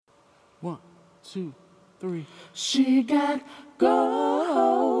1, 2, 3. She got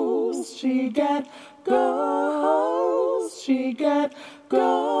goals. She got goals. She got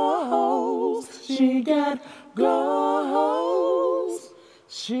goals. She got goals.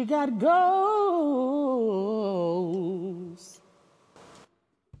 She got goals.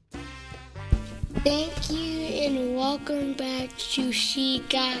 Thank you and welcome back to She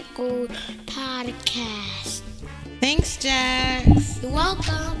Got Gold podcast. Thanks, Jax. You're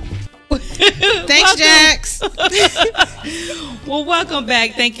welcome. Thanks, Jax. Well, welcome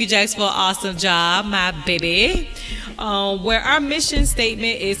back. Thank you, Jax, for an awesome job, my baby. Where our mission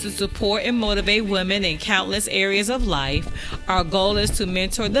statement is to support and motivate women in countless areas of life. Our goal is to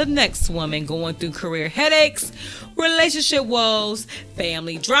mentor the next woman going through career headaches, relationship woes,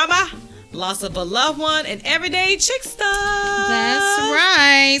 family drama, loss of a loved one, and everyday chick stuff. That's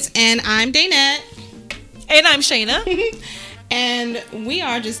right. And I'm Daynette. And I'm Shayna. And we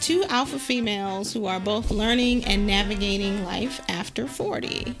are just two alpha females who are both learning and navigating life after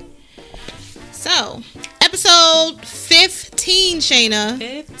 40. So, episode 15, Shayna.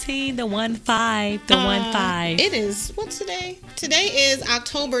 15, the 1-5, the 1-5. It is, what's today? Today is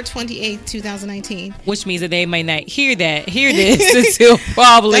October 28th, 2019. Which means that they might not hear this until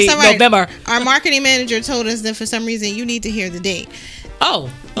probably That's all right. November. Our marketing manager told us that for some reason you need to hear the date.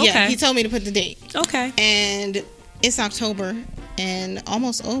 Oh, okay. Yeah, he told me to put the date. Okay. And it's October and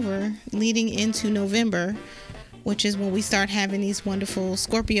almost over, leading into November, which is when we start having these wonderful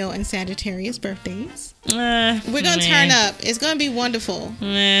Scorpio and Sagittarius birthdays. We're going to turn up. It's going to be wonderful.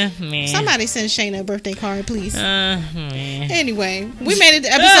 Somebody send Shayna a birthday card, please. Anyway, we made it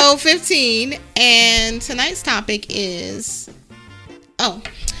to episode 15, and tonight's topic is...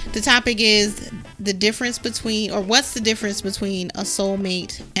 the topic is the difference between, or what's the difference between a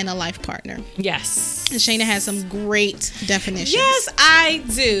soulmate and a life partner. Yes. And Shayna has some great definitions. Yes, I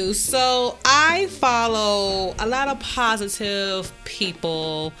do. So I follow a lot of positive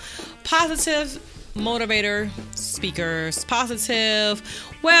people, positive motivator speakers, positive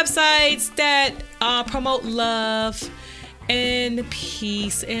websites that promote love and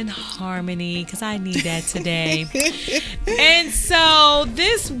peace and harmony, because I need that today. And so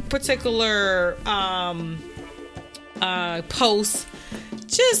this particular post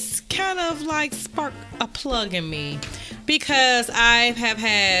just kind of like sparked a plug in me, because I have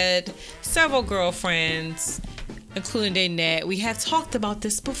had several girlfriends, including Daynette. We have talked about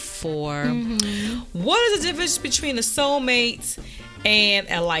this before. What is the difference between a soulmate and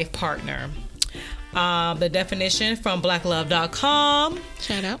a life partner? The definition from blacklove.com.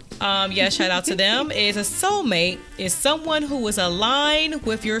 Shout out. Shout out to them. Is a soulmate is someone who is aligned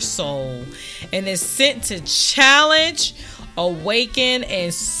with your soul and is sent to challenge, awaken,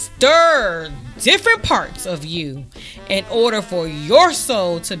 and stir different parts of you in order for your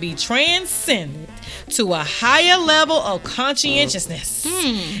soul to be transcended to a higher level of conscientiousness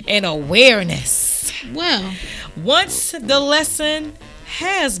and awareness. Well, once the lesson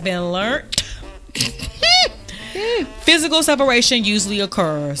has been learned, physical separation usually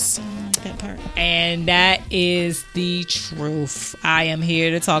occurs. that part. And that is the truth. I am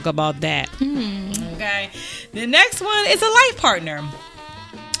here to talk about that. Okay. The next one is a life partner.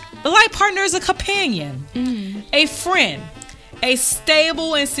 The life partner is a companion, a friend, a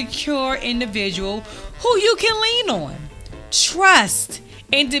stable and secure individual who you can lean on, trust,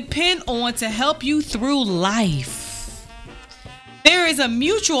 and depend on to help you through life. There is a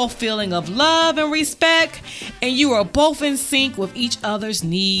mutual feeling of love and respect, and you are both in sync with each other's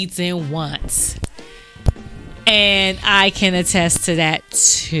needs and wants. And I can attest to that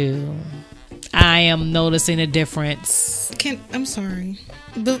too. I am noticing a difference. I'm sorry.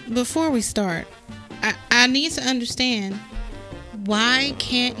 Before we start, I need to understand, why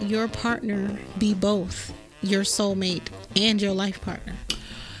can't your partner be both your soulmate and your life partner?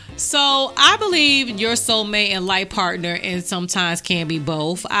 So I believe your soulmate and life partner, and sometimes can be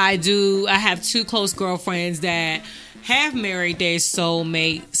both. I have two close girlfriends that have married their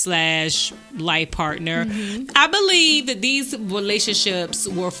soulmate / life partner. I believe that these relationships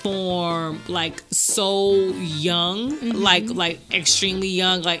were formed like so young, like extremely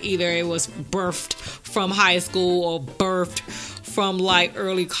young. Like either it was birthed from high school or birthed from like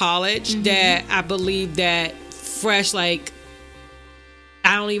early college. That I believe that fresh, like,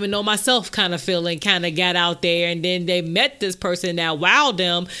 I don't even know myself kind of feeling kind of got out there, and then they met this person that wowed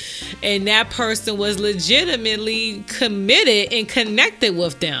them, and that person was legitimately committed and connected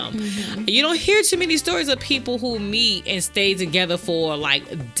with them. You don't hear too many stories of people who meet and stay together for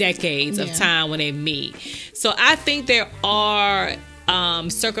like decades of time when they meet. So I think there are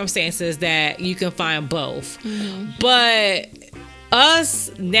circumstances that you can find both. But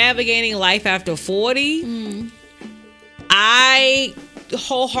us navigating life after 40, I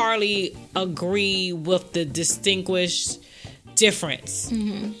wholeheartedly agree with the distinguished difference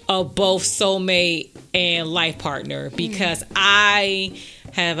of both soulmate and life partner, because I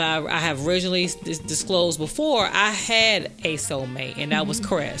have originally disclosed before I had a soulmate, and that was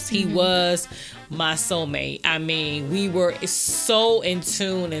Chris. He was my soulmate. I mean, we were so in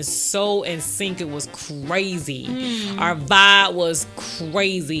tune and so in sync. It was crazy. Our vibe was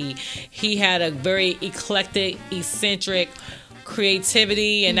crazy. He had a very eclectic, eccentric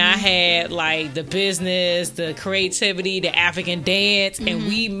creativity, and I had like the business, the creativity, the African dance, and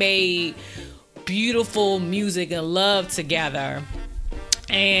we made beautiful music and love together.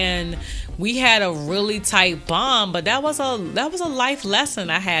 And we had a really tight bond, but that was a life lesson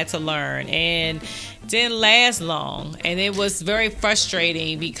I had to learn, and didn't last long. And it was very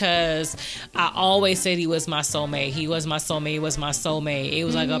frustrating because I always said he was my soulmate. He was my soulmate. He was my soulmate. It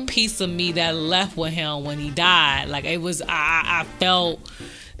was like a piece of me that left with him when he died. Like it was, I felt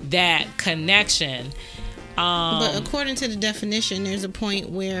that connection. But according to the definition, there's a point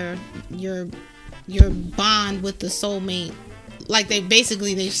where your bond with the soulmate, like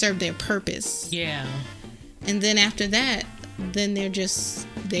they serve their purpose. Yeah. And then after that, then they're just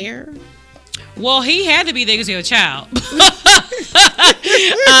there. Well, he had to be there because he was a child.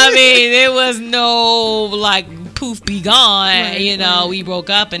 I mean, there was no like poof, be gone. Right. We broke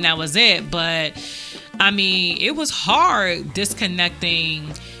up and that was it. But I mean, it was hard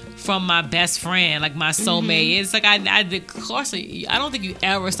disconnecting from my best friend, like my soulmate. It's like I don't think you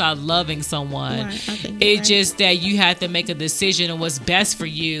ever start loving someone. Right, it's just that you have to make a decision on what's best for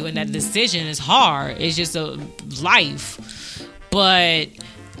you, and that decision is hard. It's just a life. But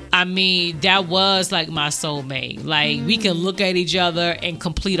I mean, that was like my soulmate. Like we can look at each other and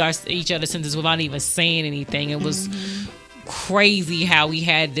complete each other's sentences without even saying anything. It was crazy how we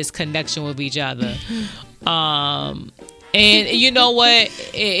had this connection with each other. And you know what?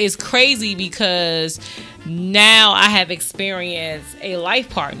 It's crazy because now I have experienced a life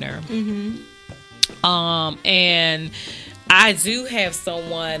partner. And I do have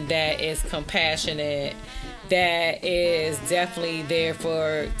someone that is compassionate, that is definitely there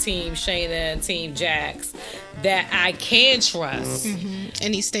for Team Shayna and Team Jax, that I can trust.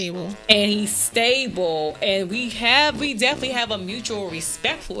 And he's stable. And we definitely have a mutual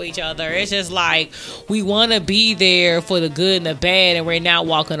respect for each other. It's just like we want to be there for the good and the bad, and we're not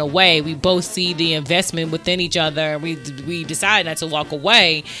walking away. We both see the investment within each other. We decide not to walk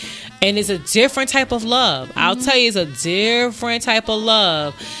away. And it's a different type of love. I'll tell you, it's a different type of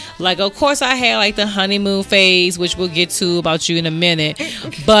love. Like, of course, I had like the honeymoon phase, which we'll get to about you in a minute.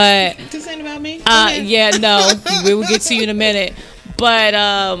 But this ain't about me. Yeah, no, we will get to you in a minute. But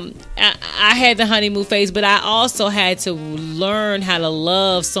I had the honeymoon phase, but I also had to learn how to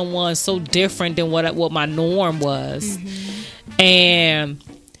love someone so different than what my norm was. And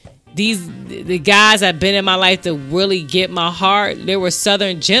the guys that been in my life to really get my heart, they were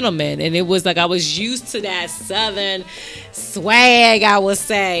Southern gentlemen, and it was like I was used to that Southern swag, I would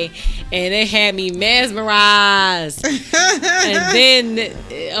say, and it had me mesmerized. And then,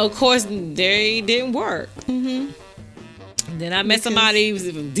 of course, they didn't work. Then I met somebody who was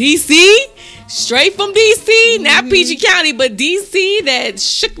from DC, straight from DC, not Peachy County, but DC, that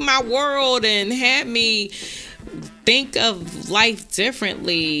shook my world and had me think of life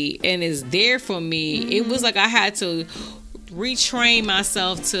differently and is there for me. It was like I had to retrain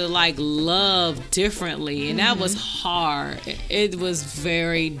myself to like love differently, and that was hard. It was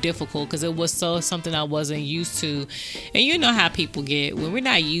very difficult because it was something I wasn't used to. And you know how people get when we're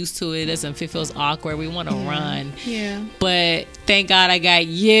not used to it. It feels awkward. We want to run. Yeah. But thank God I got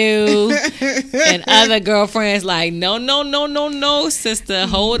you and other girlfriends like, no, sister,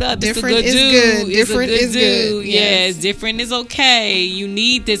 hold up. Different it's a good is dude. good. Different is good. Yes, different is okay. You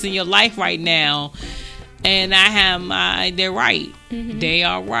need this in your life right now. And I have they're right. They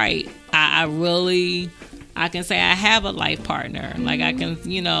are right. I can say I have a life partner. Like I can,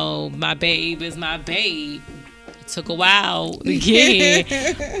 my babe is my babe. It took a while to get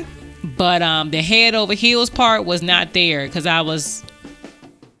here. But the head over heels part was not there because I'm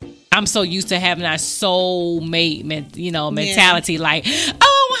so used to having that soulmate, mentality. Like,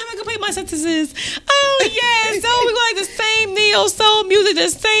 oh, I'm gonna complete my sentences. Oh yes, we like the same neo soul music, the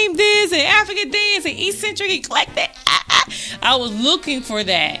same this and African dance and eccentric eclectic. I was looking for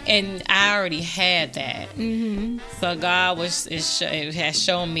that, and I already had that. So God has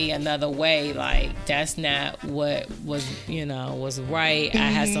shown me another way. Like that's not what was right. I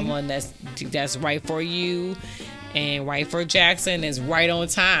had someone that's right for you. And Rayford Jackson is right on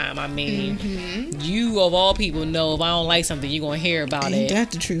time. I mean, you of all people know if I don't like something, you're gonna hear about Ain't it.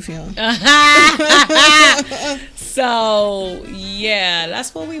 that the truth, y'all? So yeah,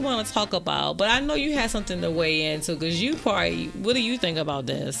 that's what we want to talk about. But I know you had something to weigh into because you probably. What do you think about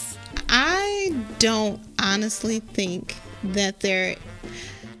this? I don't honestly think that there.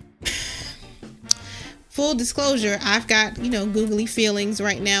 Full disclosure, I've got, googly feelings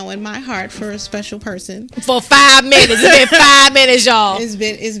right now in my heart for a special person. For 5 minutes. It's been 5 minutes, y'all.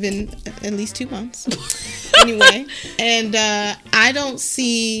 It's been at least 2 months. Anyway, and I don't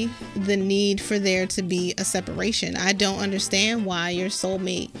see the need for there to be a separation. I don't understand why your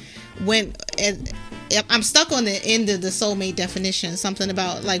soulmate I'm stuck on the end of the soulmate definition. Something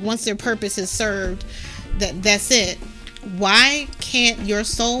about like once their purpose is served, that's it. Why can't your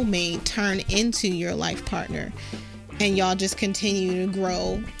soulmate turn into your life partner and y'all just continue to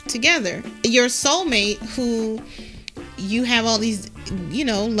grow together? Your soulmate who you have all these,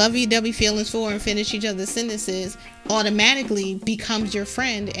 lovey-dovey feelings for and finish each other's sentences automatically becomes your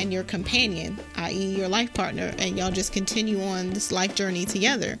friend and your companion, i.e. your life partner, and y'all just continue on this life journey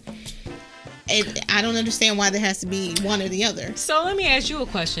together. I don't understand why there has to be one or the other. So let me ask you a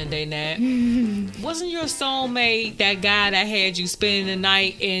question, Daynat. Wasn't your soulmate that guy that had you spending the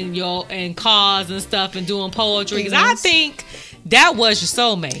night in cars and stuff and doing poetry? Because I think that was your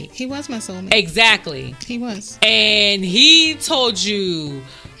soulmate. He was my soulmate. Exactly. He was. And he told you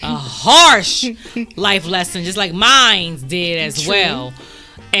a harsh life lesson, just like mine did as well.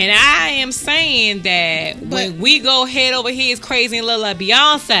 And I am saying that when we go head over heels crazy and look like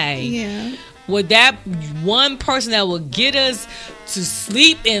Beyonce, would that one person that would get us to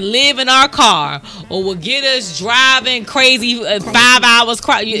sleep and live in our car, or will get us driving crazy 5 hours?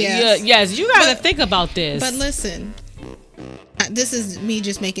 Yes, you got to think about this. But listen, this is me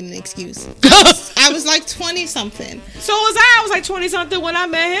just making an excuse. I was like 20 something. So was I. I was like 20 something when I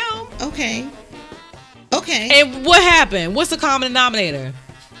met him. Okay. And what happened? What's the common denominator?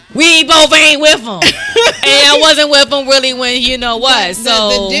 We both ain't with him. And I wasn't with him really when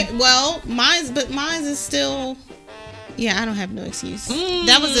mine's is still. Yeah, I don't have no excuse.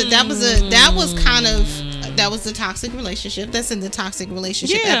 That was the toxic relationship. That's in the toxic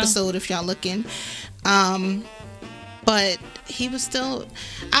relationship episode if y'all looking. But he was still.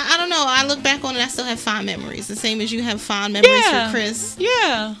 I don't know. I look back on it. I still have fond memories. The same as you have fond memories for Chris.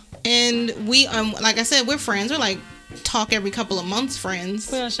 Yeah. And we like I said, we're friends. We're like talk every couple of months friends.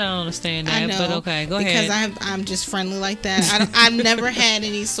 Well, I don't understand that, but okay, go ahead. Because I'm just friendly like that. I've never had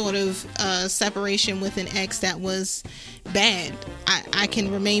any sort of separation with an ex that was bad. I can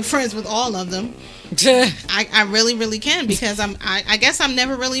remain friends with all of them. I really, really can, because I guess I'm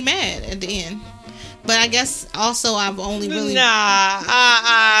never really mad at the end. But I guess also I've only really...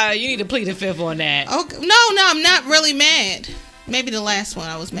 you need to plead the fifth on that. Okay. No, I'm not really mad. Maybe the last one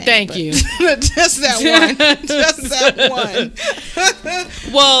I was mad. Thank you. Just that one. Just that one.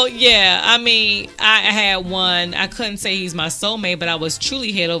 Well, yeah. I mean, I had one. I couldn't say he's my soulmate, but I was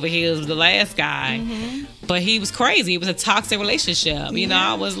truly head over heels with the last guy. Mm-hmm. But he was crazy. It was a toxic relationship. You know,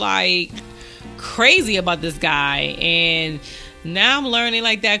 I was like crazy about this guy. And now I'm learning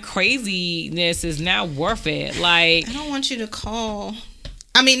like that craziness is not worth it. Like, I don't want you to call...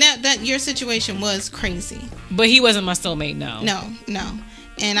 I mean, that your situation was crazy. But he wasn't my soulmate, no. No.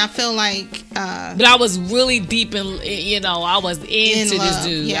 And I feel like... but I was really deep in, I was into this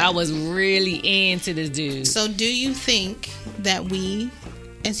dude. Yeah. I was really into this dude. So do you think that we,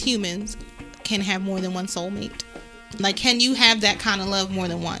 as humans, can have more than one soulmate? Like, can you have that kind of love more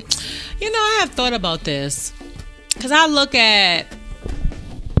than once? I have thought about this. Because I look at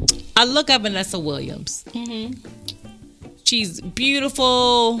Vanessa Williams. Mm-hmm. She's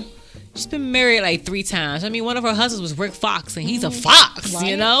beautiful. She's been married like 3 times. I mean, one of her husbands was Rick Fox, and he's a fox,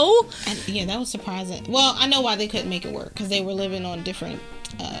 right? And, that was surprising. Well, I know why they couldn't make it work, because they were living on different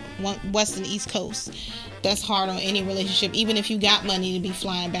West and East Coast. That's hard on any relationship, even if you got money to be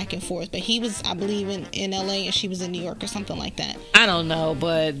flying back and forth. But he was, I believe, in LA, and she was in New York or something like that. I don't know,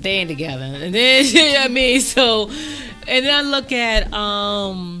 but they ain't together. And then, and then I look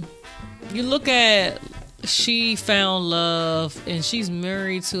at, she found love, and she's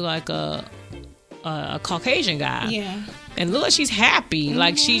married to like a Caucasian guy. Yeah. And look, she's happy. Mm-hmm.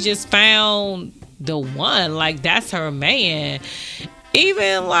 Like, she just found the one. Like, that's her man.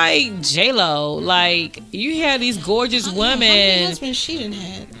 Even like J-Lo, like, you have these gorgeous women. How many husbands she done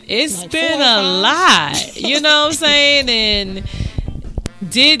had? It's like been a lot. You know what I'm saying? And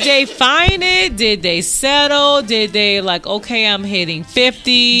did they find it? Did they settle? Did they like, okay, I'm hitting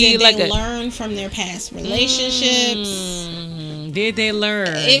 50? Did they learn from their past relationships? Did they learn?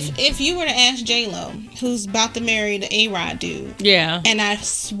 If you were to ask J-Lo, who's about to marry the A-Rod dude, yeah, and I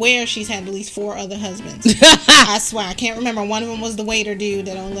swear she's had at least 4 other husbands. I swear, I can't remember. One of them was the waiter dude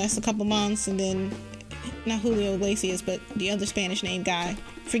that only lasted a couple months, and then not Julio Iglesias, but the other Spanish name guy.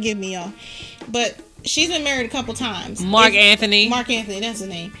 Forgive me, y'all. But she's been married a couple times. Mark Anthony, that's his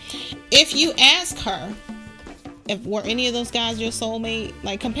name. If you ask her, if were any of those guys your soulmate,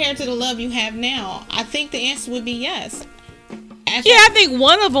 like compared to the love you have now, I think the answer would be yes. I think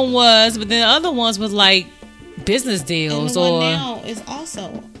one of them was, but then the other ones was like business deals. And the one now is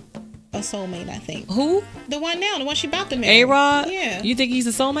also a soulmate, I think. Who? The one now, the one she about to marry. A-Rod? Yeah. You think he's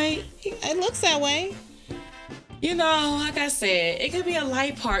a soulmate? It looks that way. You know, like I said, it could be a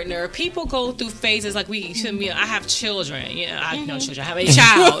life partner. People go through phases like I have children. I have no children. I have a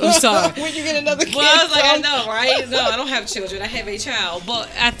child. I'm sorry. Where'd you get another kid? Well, I was like, from? I know, right? No, I don't have children. I have a child. But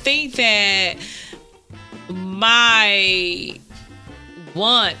I think that my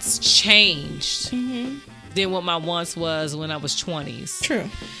wants changed than what my wants was when I was 20s. True.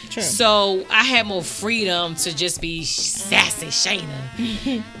 So I had more freedom to just be sassy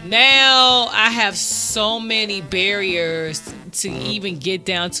Shayna. Now I have so many barriers to even get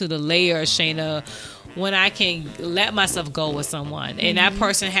down to the layer of Shayna when I can let myself go with someone. And that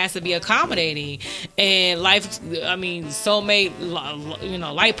person has to be accommodating. And soulmate,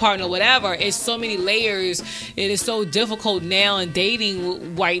 life partner, whatever, it's so many layers. It is so difficult now in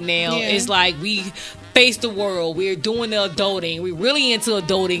dating right now. Yeah. It's like we face the world. We're doing the adulting. We're really into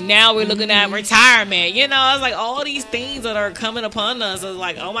adulting. Now we're looking at retirement. It's like all these things that are coming upon us. It's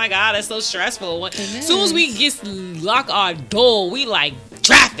like, oh my God, it's so stressful. As soon as we lock our door, we like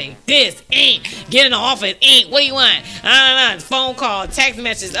traffic, this, ain't, get in the office, ain't, what do you want? Phone call, text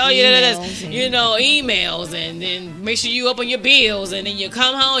messages, emails, and then make sure you open your bills, and then you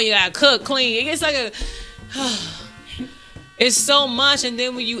come home, you gotta cook, clean. It gets like it's so much, and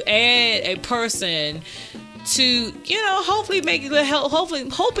then when you add a person to, hopefully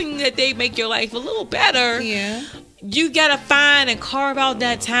hoping that they make your life a little better. Yeah. You gotta find and carve out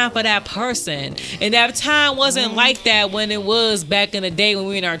that time for that person, and that time wasn't like that when it was back in the day when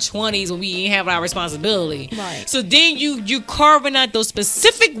we were in our 20s, when we didn't have our responsibility. Right. So then you carving out those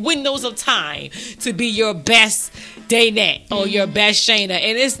specific windows of time to be your best Daynette or your best Shayna,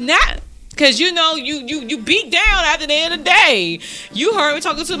 and it's not. Cause you beat down after the end of the day. You heard me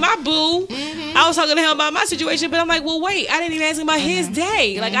talking to my boo. I was talking to him about my situation, but I'm like, well, wait, I didn't even ask him about his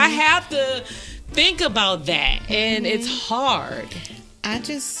day. Like I have to think about that, and it's hard. I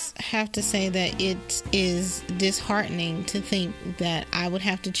just have to say that it is disheartening to think that I would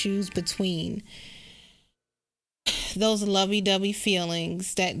have to choose between those lovey-dovey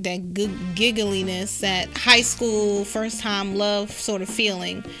feelings, that giggliness, that high school first time love sort of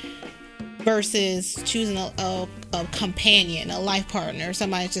feeling, versus choosing a companion, a life partner,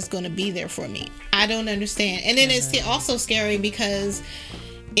 somebody that's just going to be there for me. I don't understand. And then it's also scary because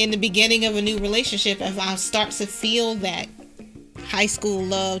in the beginning of a new relationship, if I start to feel that high school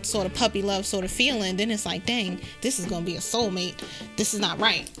love, sort of puppy love sort of feeling, then it's like, dang, this is going to be a soulmate. This is not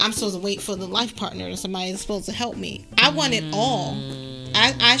right. I'm supposed to wait for the life partner or somebody that's supposed to help me. I want it all.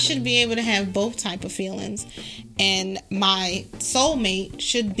 I should be able to have both type of feelings, and my soulmate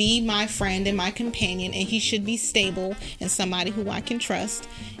should be my friend and my companion, and he should be stable and somebody who I can trust.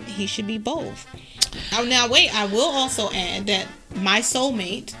 He should be both. Now wait, I will also add that my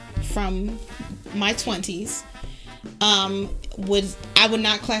soulmate from my 20s, I would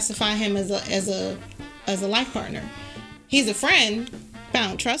not classify him as a life partner. He's a friend, but I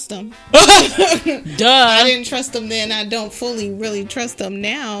don't trust him. Duh. I didn't trust him then. I don't fully really trust him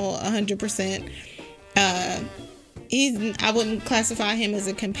now 100%. I wouldn't classify him as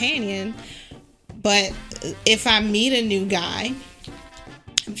a companion, but if I meet a new guy,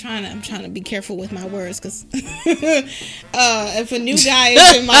 I'm trying to be careful with my words, because if a new guy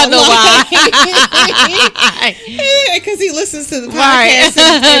is in my life, because he listens to the podcast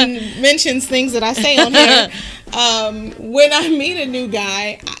and mentions things that I say on here. When I meet a new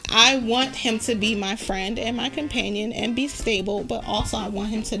guy, I want him to be my friend and my companion and be stable, but also I want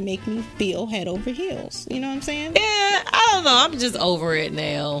him to make me feel head over heels. You know what I'm saying? Yeah, I don't know. I'm just over it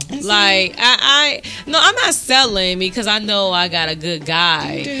now. Like, I'm not settling because I know I got a good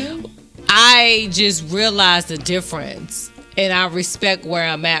guy. You do. I just realized the difference, and I respect where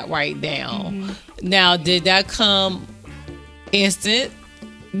I'm at right now. Now, did that come instant?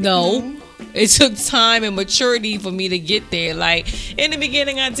 No. It took time and maturity for me to get there. Like, in the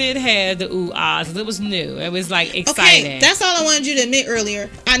beginning, I did have the ooh-ahs. It was new. It was, like, exciting. Okay, that's all I wanted you to admit earlier.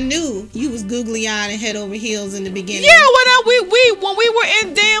 I knew you was googly-eyed and head over heels in the beginning. Yeah, when we were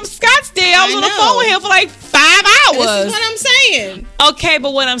in damn Scottsdale, I was on the phone with him for, like, hours. This is what I'm saying. Okay,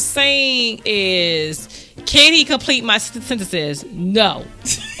 but what I'm saying is, can he complete my sentences? No.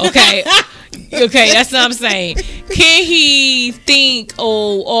 Okay. Okay, that's what I'm saying. Can he think,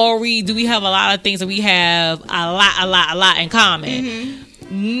 Ori, do we have a lot of things that we have a lot in common?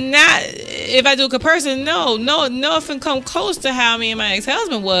 Not if I do a comparison, no, nothing come close to how me and my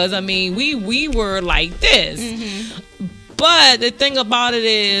ex-husband was. I mean, we were like this. But the thing about it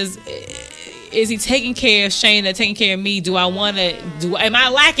is he taking care of Shayna, taking care of me? Am I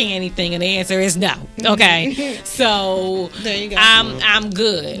lacking anything? And the answer is no. Okay. So there you go. I'm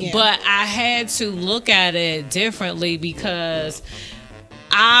good. Yeah. But I had to look at it differently because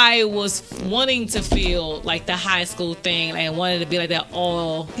I was wanting to feel like the high school thing and wanted to be like that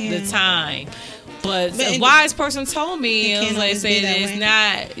all the time. But a wise person told me, it was like, it's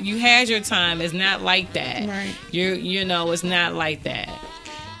not, you had your time. It's not like that. Right. You know, it's not like that.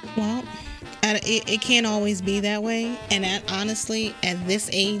 Well, it can't always be that way. And honestly, at this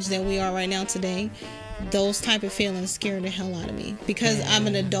age that we are right now today, those type of feelings scare the hell out of me because I'm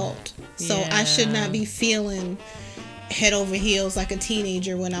an adult. So I should not be feeling head over heels like a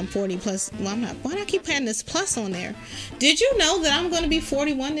teenager when I'm 40 plus. Well, I'm not. Why do I keep putting this plus on there? Did you know that I'm going to be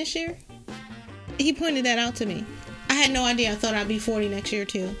 41 this year? He pointed that out to me. I had no idea. I thought I'd be 40 next year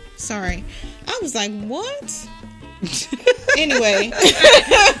too. Sorry. I was like, what? Anyway.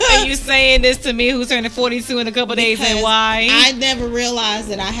 Are you saying this to me who's turning 42 in a couple days, and why? I never realized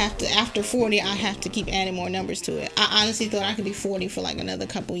that I have to, after 40, I have to keep adding more numbers to it. I honestly thought I could be 40 for like another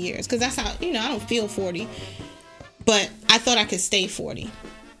couple years. Because that's how, I don't feel 40. But I thought I could stay 40.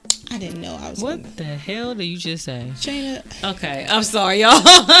 I didn't know I was. What the hell did you just say? Shayna. Okay, I'm sorry, y'all.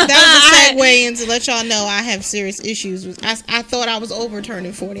 That was a segue into let y'all know I have serious issues with. I thought I was over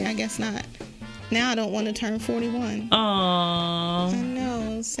turning 40. I guess not. Now I don't want to turn 41. Aww. I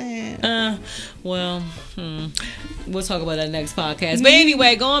know, it's sad. Well, we'll talk about that next podcast. But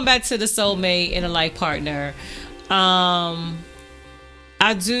anyway, going back to the soulmate and a life partner, I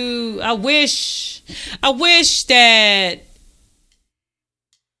wish that,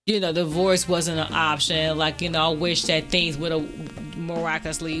 divorce wasn't an option. Like, I wish that things would have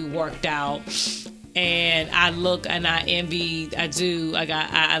miraculously worked out. And I look and I envy. I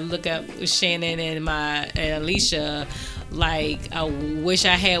look at Shannon and Alicia. Like, I wish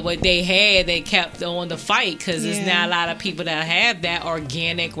I had what they had. They kept on the fight because there's not a lot of people that have that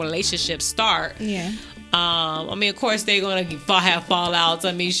organic relationship start. Yeah. I mean, of course, they're going to have fallouts.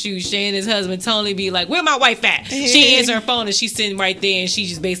 I mean, shoot, Shannon's husband Tony be like, where my wife at? She answers her phone and she's sitting right there and she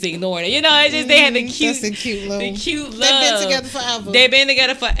just basically ignoring it. It's just, they had the cute love. They've been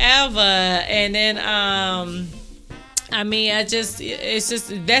together forever. And then, I mean, it's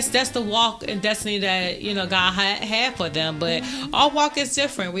just, that's the walk and destiny that, God had for them. But our walk is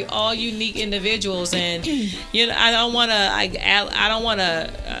different. We're all unique individuals. And, I don't want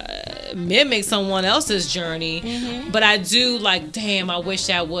to mimic someone else's journey, but I do I wish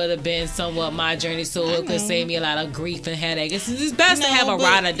that would have been somewhat my journey, so it could save me a lot of grief and headache. It's best to have a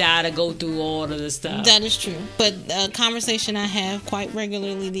ride or die to go through all of this stuff. That is true. But a conversation I have quite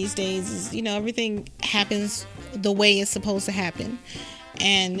regularly these days is, everything happens the way it's supposed to happen,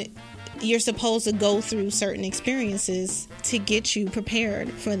 and you're supposed to go through certain experiences to get you prepared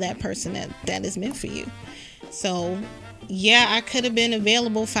for that person that is meant for you. So yeah, I could have been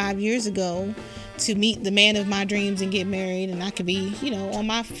available 5 years ago to meet the man of my dreams and get married, and I could be, on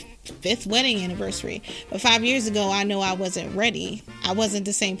my 5th wedding anniversary. But 5 years ago, I know I wasn't ready. I wasn't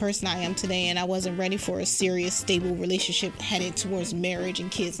the same person I am today, and I wasn't ready for a serious, stable relationship headed towards marriage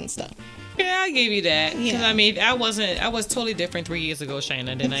and kids and stuff. Yeah, I give you that. Yeah. I mean, I was totally different 3 years ago,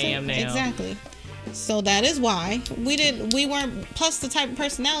 Shayna, than I am now. Exactly. So that is why we weren't, plus the type of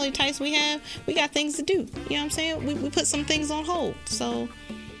personality types we have, we got things to do. You know what I'm saying? We put some things on hold. So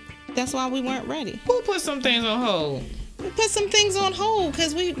that's why we weren't ready. Who put some things on hold? We put some things on hold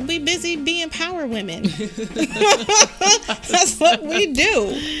because we busy being power women. That's what we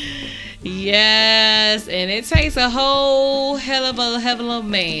do. Yes, and it takes a whole hell of a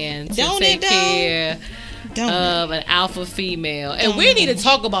man to take care of an alpha female. And we need to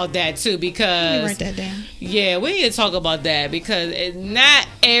talk about that too, because write that down. Yeah, we need to talk about that because not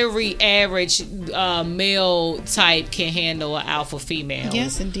every average male type can handle an alpha female.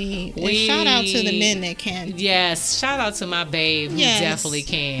 Yes, indeed. And shout out to the men that can. Yes, shout out to my babe who definitely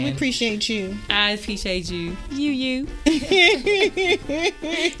can. We appreciate you. I appreciate you. You. You're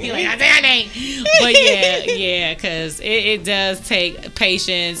like, I ain't. But yeah, because it does take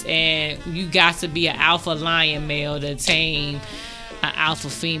patience, and you got to be an alpha lion male to tame an alpha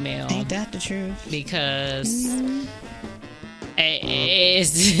female. Ain't that the truth? Because I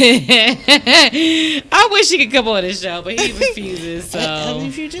wish he could come on the show, but he refuses. So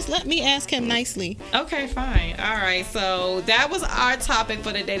if you just let me ask him nicely. Okay, fine. All right. So that was our topic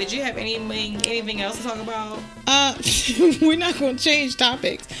for the day. Did you have anything else to talk about? We're not going to change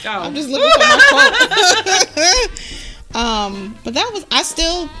topics. Oh. I'm just looking for my quote. But that was. I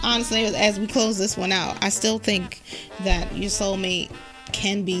still, honestly, as we close this one out, I still think that your soulmate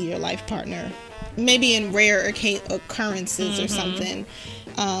can be your life partner. Maybe in rare occurrences or something.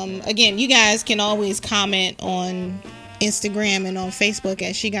 Again, you guys can always comment on Instagram and on Facebook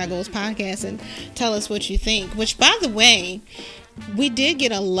at She Got Goals Podcast and tell us what you think. Which, by the way, we did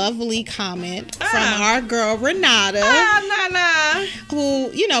get a lovely comment from our girl Renata. Nana.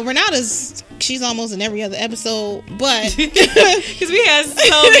 Who, she's almost in every other episode, but because we had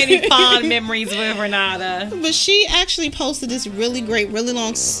so many fond memories with Renata. But she actually posted this really great, really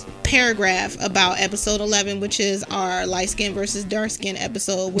long paragraph about episode 11, which is our light skin versus dark skin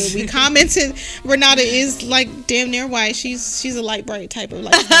episode, where we commented Renata is like damn near white. She's a light bright type of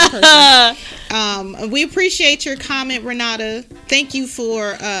light skin person. We appreciate your comment, Renata. Thank you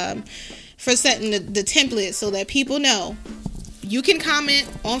for setting the template so that people know. You can comment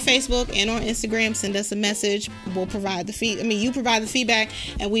on Facebook and on Instagram. Send us a message. We'll provide you provide the feedback,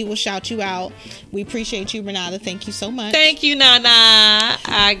 and we will shout you out. We appreciate you, Renata. Thank you so much. Thank you, Nana.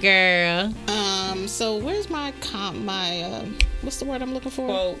 Our girl. So where's my what's the word I'm looking for?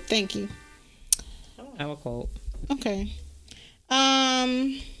 Quote. Thank you. I don't have a quote. Okay.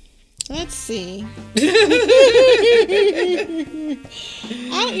 Let's see. You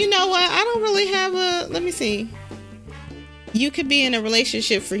know what? I don't really have let me see. You could be in a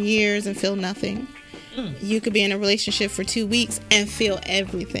relationship for years and feel nothing. You could be in a relationship for 2 weeks and feel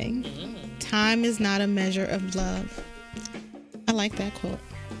everything. Time is not a measure of love. I like that quote.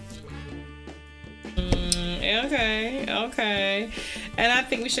 Okay. And I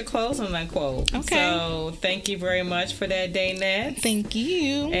think we should close on that quote. Okay. So thank you very much for that, Daynette. Thank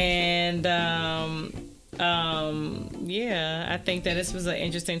you. And yeah, I think that this was an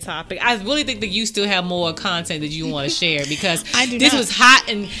interesting topic. I really think that you still have more content that you want to share, because this was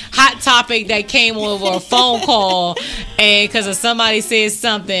hot topic that came over a phone call, and because of somebody said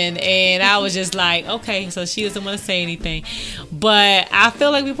something, and I was just like, okay, so she doesn't want to say anything. But I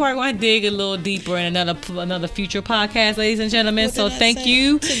feel like we probably want to dig a little deeper in another future podcast, ladies and gentlemen. So thank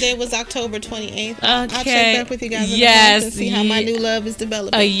you. Today was October 28th. Okay. I'll check back with you guys in a month and see how my new love is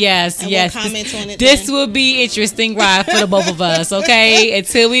developing. Yes. We'll comment on it. This will be interesting ride for the both of us. Okay,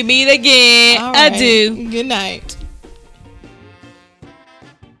 until we meet again. All right. Adieu. Good night.